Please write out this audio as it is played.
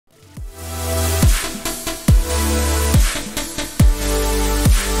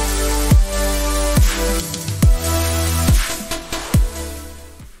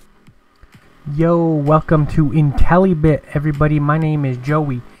Yo, welcome to intellybit, everybody. My name is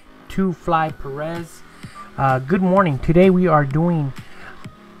Joey 2Fly Perez. Good morning. Today we are doing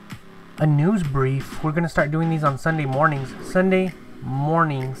a news brief. We're going to start doing these on Sunday mornings.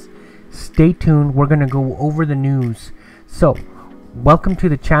 Stay tuned. We're going to go over the news. So, welcome to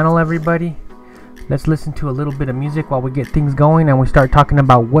the channel, everybody. Let's listen to a little bit of music while we get things going and we start talking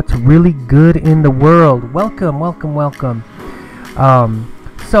about what's really good in the world. Welcome.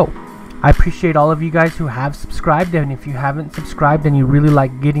 So, I appreciate all of you guys who have subscribed, and if you haven't subscribed and you really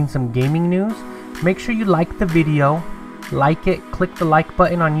like getting some gaming news, make sure you like the video, like it, click the like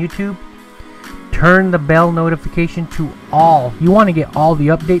button on YouTube, turn the bell notification to all. You want to get all the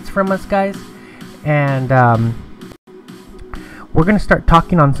updates from us, guys, and we're going to start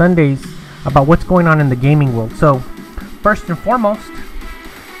talking on Sundays about what's going on in the gaming world. So, first and foremost,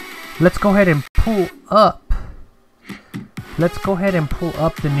 let's go ahead and pull up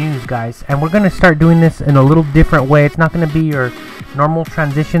the news, guys, and we're going to start doing this in a little different way. It's not going to be your normal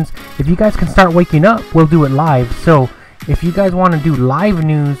transitions. If you guys can start waking up, we'll do it live. So if you guys want to do live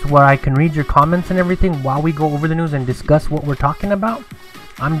news where I can read your comments and everything while we go over the news and discuss what we're talking about,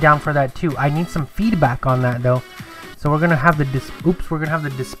 I'm down for that too. I need some feedback on that though. So we're going to have the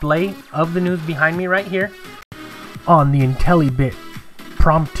display of the news behind me right here on the intellybit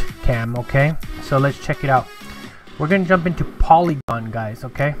prompt cam, okay? So let's check it out. We're going to jump into Polygon, guys,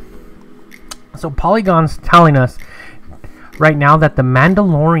 okay? So Polygon's telling us right now that The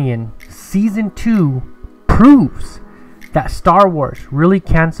Mandalorian Season 2 proves that Star Wars really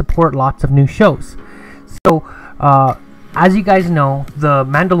can support lots of new shows. So, as you guys know, The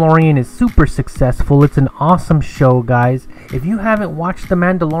Mandalorian is super successful. It's an awesome show, guys. If you haven't watched The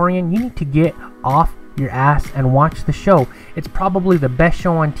Mandalorian, you need to get off your ass and watch the show. It's probably the best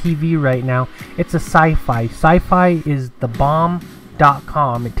show on TV right now. It's a sci-fi. Sci-fi is the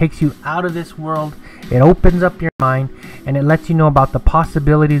bomb.com. It takes you out of this world. It opens up your mind and it lets you know about the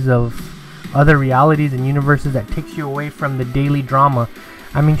possibilities of other realities and universes that takes you away from the daily drama.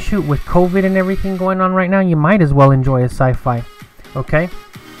 I mean, shoot, with COVID and everything going on right now, you might as well enjoy a sci-fi. Okay?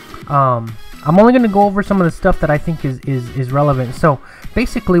 I'm only going to go over some of the stuff that I think is relevant. So,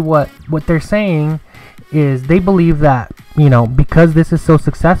 basically what they're saying is they believe that, you know, because this is so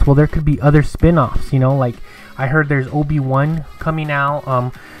successful, there could be other spin-offs, you know, like I heard there's Obi-Wan coming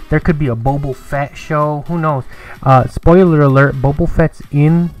out. There could be a Boba Fett show. Who knows? Spoiler alert, Boba Fett's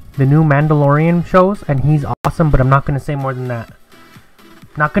in the new Mandalorian shows and he's awesome, but I'm not going to say more than that.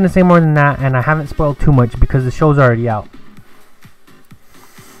 And I haven't spoiled too much because the show's already out.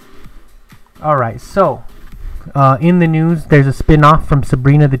 Alright, so in the news, there's a spin-off from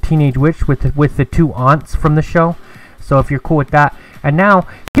Sabrina the Teenage Witch with the two aunts from the show. So if you're cool with that. And now,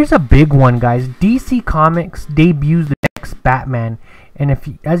 here's a big one, guys. DC Comics debuts the next Batman. And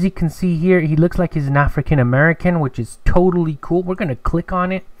as you can see here, he looks like he's an African American, which is totally cool. We're going to click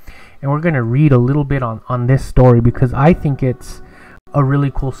on it and we're going to read a little bit on this story because I think it's a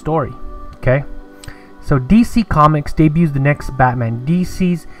really cool story. Okay? So DC Comics debuts the next Batman.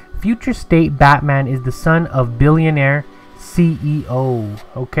 DC's future state Batman is the son of billionaire CEO.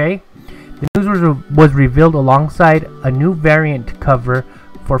 Okay? The news was revealed alongside a new variant cover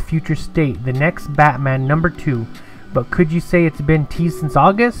for future state, the next Batman #2. But could you say it's been teased since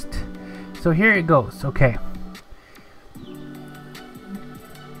August? So here it goes. Okay.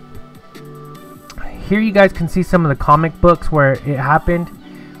 Here you guys can see some of the comic books where it happened,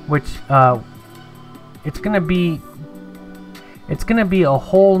 which it's gonna be a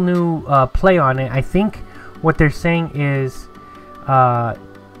whole new play on it. I think what they're saying is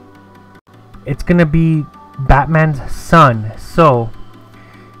it's gonna be Batman's son, so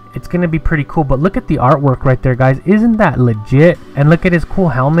it's gonna be pretty cool. But look at the artwork right there, guys. Isn't that legit? And look at his cool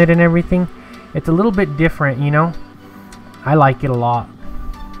helmet and everything. It's a little bit different, you know. I like it a lot.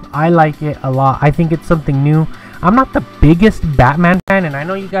 I think it's something new. I'm not the biggest Batman fan, and I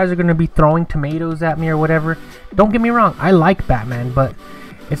know you guys are going to be throwing tomatoes at me or whatever. Don't get me wrong, I like Batman, but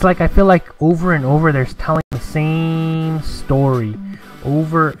it's like I feel like over and over they're telling the same story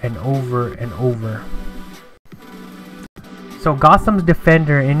over and over and over. So Gotham's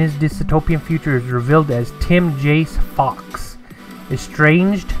Defender in his dystopian future is revealed as Tim Jace Fox,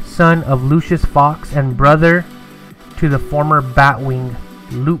 estranged son of Lucius Fox and brother to the former Batwing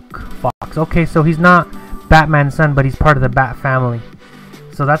Luke Fox. Okay, so he's not Batman's son, but he's part of the Bat family.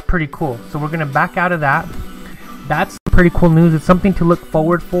 So that's pretty cool. So we're gonna back out of that. That's pretty cool news. It's something to look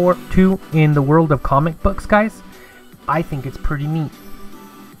forward to in the world of comic books, guys. I think it's pretty neat.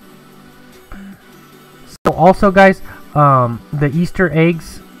 So also, guys, the Easter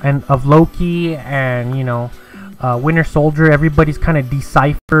eggs of Loki and, you know, Winter Soldier, everybody's kind of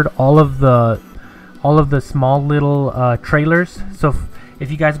deciphered all of the all of the small little trailers. So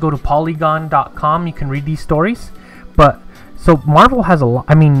if you guys go to polygon.com, you can read these stories. But so Marvel has a lot.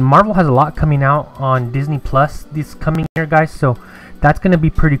 I mean, Marvel has a lot coming out on Disney Plus this coming year, guys. So that's gonna be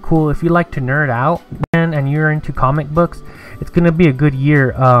pretty cool. If you like to nerd out, man, and you're into comic books, it's gonna be a good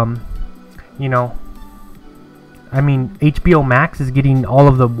year. You know, I mean, HBO Max is getting all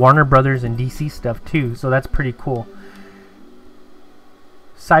of the Warner Brothers and DC stuff too, so that's pretty cool.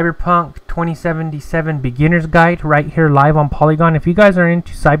 Cyberpunk 2077 Beginner's Guide right here live on Polygon. If you guys are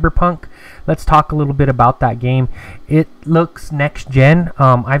into Cyberpunk, let's talk a little bit about that game. It looks next gen.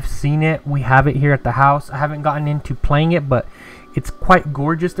 I've seen it. We have it here at the house. I haven't gotten into playing it, but it's quite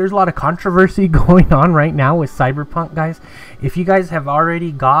gorgeous. There's a lot of controversy going on right now with Cyberpunk, guys. If you guys have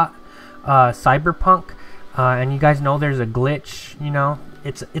already got Cyberpunk, and you guys know there's a glitch, you know,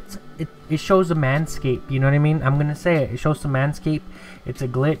 it shows a manscape, you know what I mean? I'm gonna say it shows some manscape. It's a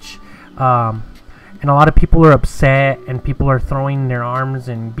glitch, and a lot of people are upset, and people are throwing their arms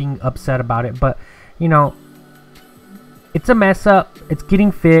and being upset about it. But you know, it's a mess up. It's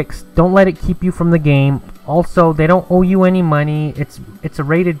getting fixed. Don't let it keep you from the game. Also, they don't owe you any money. It's a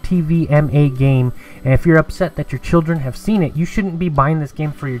rated TVMA game, and if you're upset that your children have seen it, you shouldn't be buying this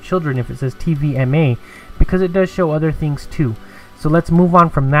game for your children if it says TVMA, because it does show other things too. So let's move on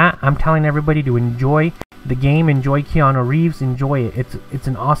from that. I'm telling everybody to enjoy the game, enjoy Keanu Reeves, enjoy it. It's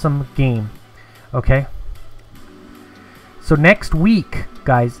an awesome game. Okay. So next week,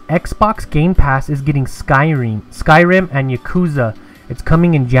 guys, Xbox Game Pass is getting Skyrim and Yakuza. It's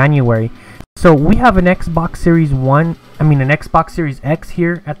coming in January. So we have an Xbox Series an Xbox Series X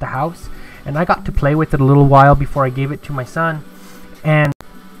here at the house, and I got to play with it a little while before I gave it to my son. And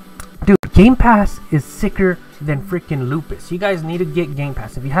dude, Game Pass is sicker than freaking lupus. You guys need to get Game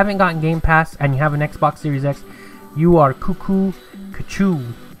Pass. If you haven't gotten Game Pass and you have an Xbox Series X, you are cuckoo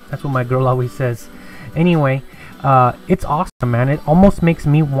kachoo. That's what my girl always says. Anyway, it's awesome, man. It almost makes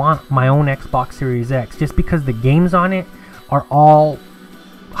me want my own Xbox Series X, just because the games on it are all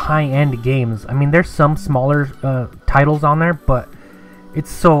high-end games. I mean, there's some smaller titles on there, but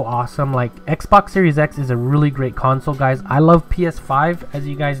it's so awesome. Like, Xbox Series X is a really great console, guys. I love PS5, as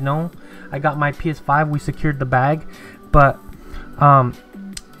you guys know. I got my PS5. We secured the bag, but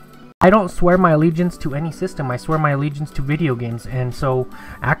I don't swear my allegiance to any system. I swear my allegiance to video games. And so,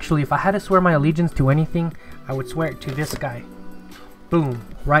 actually, if I had to swear my allegiance to anything, I would swear it to this guy. Boom,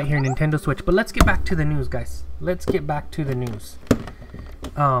 right here, Nintendo Switch. But let's get back to the news, guys. Let's get back to the news.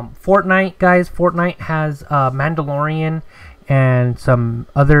 Fortnite, guys. Fortnite has Mandalorian and some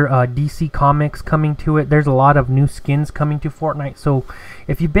other DC comics coming to it. There's a lot of new skins coming to Fortnite. So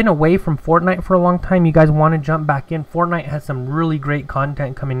if you've been away from Fortnite for a long time, you guys want to jump back in, Fortnite has some really great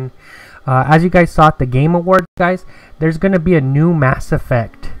content coming. As you guys saw at the Game Awards, guys, there's going to be a new Mass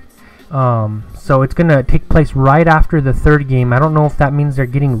Effect. So it's going to take place right after the third game. I don't know if that means they're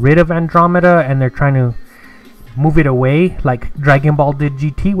getting rid of Andromeda and they're trying to move it away like Dragon Ball did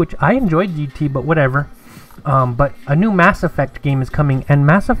GT, which I enjoyed GT, but whatever. But a new Mass Effect game is coming, and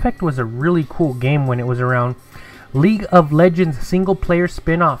Mass Effect was a really cool game when it was around. League of Legends single player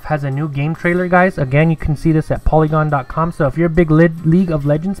spin-off has a new game trailer, guys. Again, you can see this at polygon.com. So if you're a big League of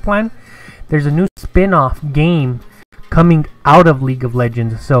Legends fan, there's a new spin-off game coming out of League of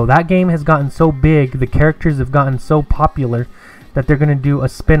Legends. So that game has gotten so big, the characters have gotten so popular that they're going to do a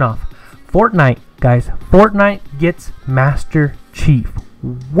spin-off. Fortnite, guys. Fortnite gets Master Chief.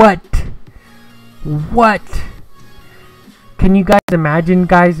 What? Can you guys imagine,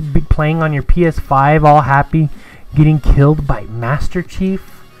 guys, playing on your PS5 all happy, getting killed by Master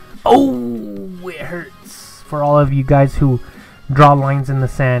Chief? Oh, it hurts for all of you guys who draw lines in the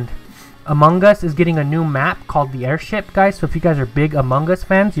sand. Among Us is getting a new map called the Airship, guys. So if you guys are big Among Us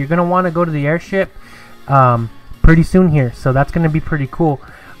fans, you're going to want to go to the Airship pretty soon here. So that's going to be pretty cool.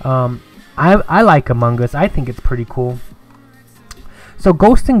 I like Among Us. I think it's pretty cool. So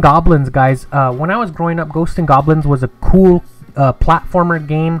Ghosts and Goblins, guys. When I was growing up, Ghosts and Goblins was a cool platformer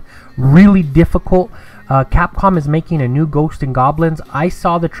game. Really difficult. Capcom is making a new Ghosts and Goblins. I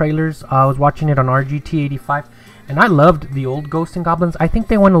saw the trailers. I was watching it on RGT85. And I loved the old Ghosts and Goblins. I think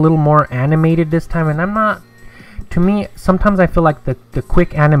they went a little more animated this time. And I'm not... To me, sometimes I feel like the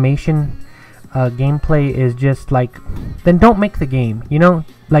quick animation gameplay is just like... Then don't make the game, you know?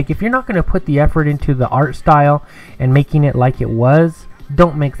 Like, if you're not going to put the effort into the art style and making it like it was,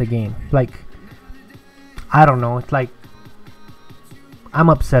 don't make the game. Like, I don't know. It's like, I'm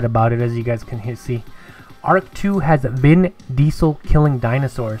upset about it, as you guys can see. Ark 2 has Vin Diesel killing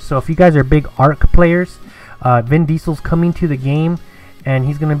dinosaurs. So if you guys are big Ark players, Vin Diesel's coming to the game, and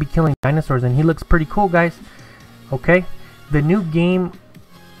he's going to be killing dinosaurs, and he looks pretty cool, guys. Okay? The new game,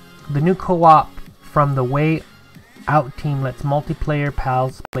 the new co-op from the Way Out team lets multiplayer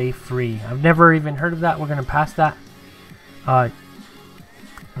pals play free. I've never even heard of that. We're gonna pass that.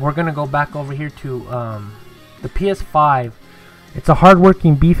 We're gonna go back over here to the PS5. It's a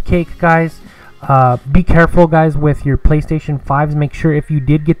hard-working beefcake, guys. Be careful, guys, with your PlayStation 5s. Make sure if you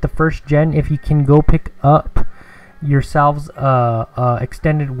did get the first gen, if you can go pick up yourselves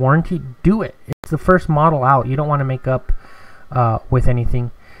extended warranty, do it. It's the first model out. You don't want to make up with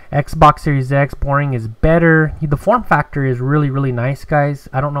anything. Xbox Series X, boring is better. The form factor is really nice, guys.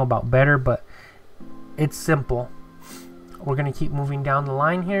 I don't know about better, but it's simple. We're gonna keep moving down the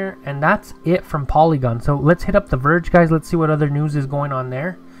line here, and that's it from Polygon. So let's hit up The Verge, guys. Let's see what other news is going on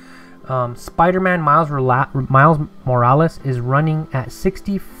there. Spider-Man Miles Morales is running at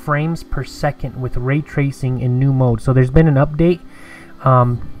 60 frames per second with ray tracing in new mode. So there's been an update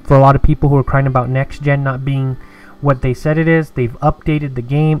for a lot of people who are crying about next gen not being what they said it is. They've updated the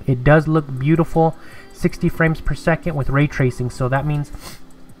game. It does look beautiful, 60 frames per second with ray tracing. So that means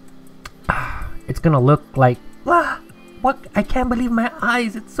it's gonna look like what? I can't believe my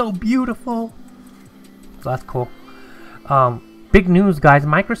eyes. It's so beautiful. So that's cool. Big news, guys.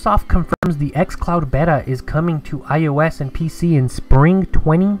 Microsoft confirms the xCloud beta is coming to iOS and PC in spring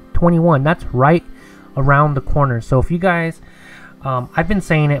 2021. That's right around the corner. So if you guys, I've been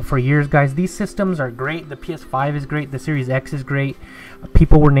saying it for years, guys. These systems are great. The PS5 is great. The Series X is great.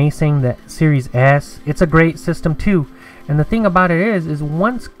 People were naysaying that Series S. It's a great system too. And the thing about it is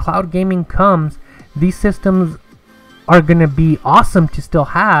once cloud gaming comes, these systems are gonna be awesome to still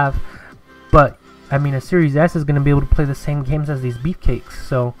have, but I mean a Series S is gonna be able to play the same games as these beefcakes.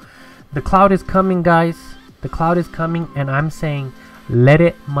 So the cloud is coming, guys. The cloud is coming, and I'm saying let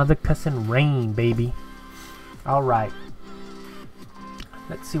it mother cussin' rain, baby. All right,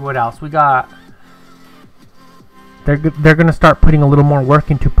 let's see what else we got. They're gonna start putting a little more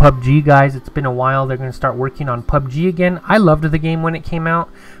work into PUBG, guys. It's been a while. They're gonna start working on PUBG again. I loved the game when it came out,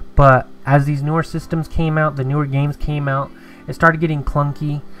 but as these newer systems came out, the newer games came out, it started getting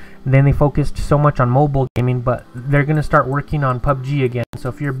clunky. And then they focused so much on mobile gaming, but they're going to start working on PUBG again. So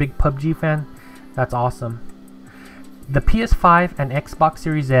if you're a big PUBG fan, that's awesome. The PS5 and Xbox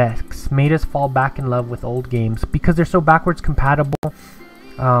Series X made us fall back in love with old games because they're so backwards compatible.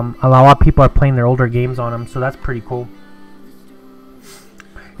 A lot of people are playing their older games on them, so that's pretty cool.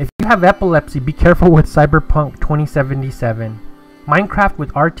 If you have epilepsy, be careful with Cyberpunk 2077. Minecraft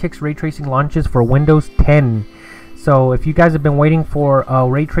with RTX ray tracing launches for Windows 10. So if you guys have been waiting for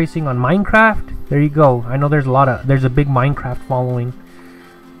ray tracing on Minecraft, there you go. I know there's a big Minecraft following.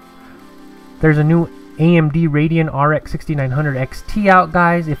 There's a new AMD Radeon RX 6900 XT out,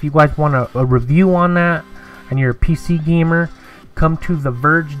 guys. If you guys want a review on that and you're a PC gamer, come to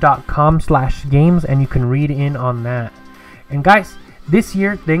theverge.com/games and you can read in on that. And guys, this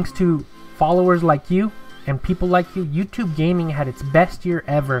year, thanks to followers like you and people like you, YouTube gaming had its best year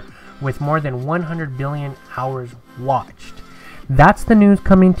ever with more than 100 billion hours watched. That's the news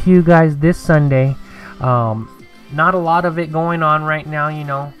coming to you guys this Sunday. Not a lot of it going on right now, you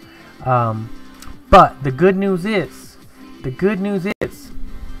know. But the good news is,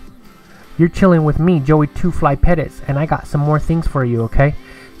 you're chilling with me, Joey Two Fly Pettis, and I got some more things for you, okay?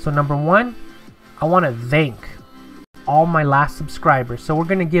 So number one, I want to thank all my last subscribers. So we're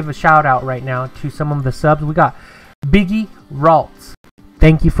going to give a shout out right now to some of the subs. We got Biggie Raltz.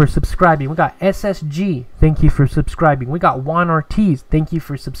 Thank you for subscribing. We got SSG. Thank you for subscribing. We got Juan Ortiz. Thank you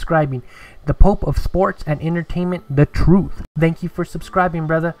for subscribing. The Pope of Sports and Entertainment, The Truth. Thank you for subscribing,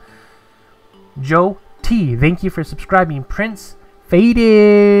 brother. Joe T. Thank you for subscribing. Prince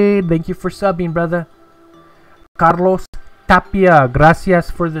Faded. Thank you for subbing, brother. Carlos Tapia. Gracias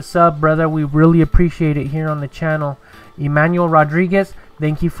for the sub, brother. We really appreciate it here on the channel. Emmanuel Rodriguez.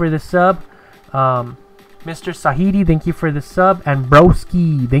 Thank you for the sub. Mr. Sahidi, thank you for the sub. And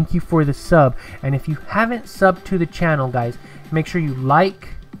Broski, thank you for the sub. And if you haven't subbed to the channel, guys, make sure you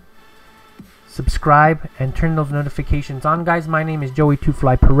like, subscribe, and turn those notifications on, guys. My name is Joey Two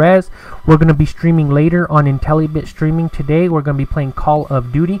Fly Perez. We're going to be streaming later on intellybit streaming. Today we're going to be playing Call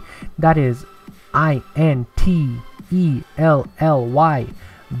of Duty. That is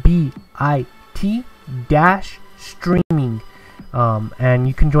INTELLYBIT-streaming. And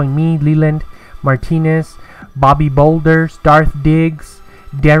you can join me, Leland Martinez, Bobby Boulders, Darth Diggs,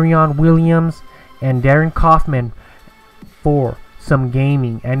 Darion Williams, and Darren Kaufman for some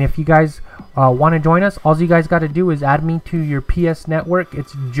gaming. And if you guys want to join us, all you guys got to do is add me to your PS network.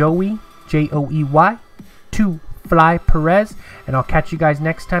 It's Joey, Joey, Two Fly Perez, and I'll catch you guys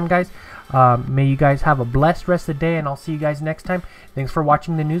next time, guys. May you guys have a blessed rest of the day, and I'll see you guys next time. Thanks for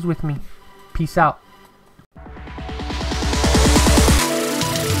watching the news with me. Peace out.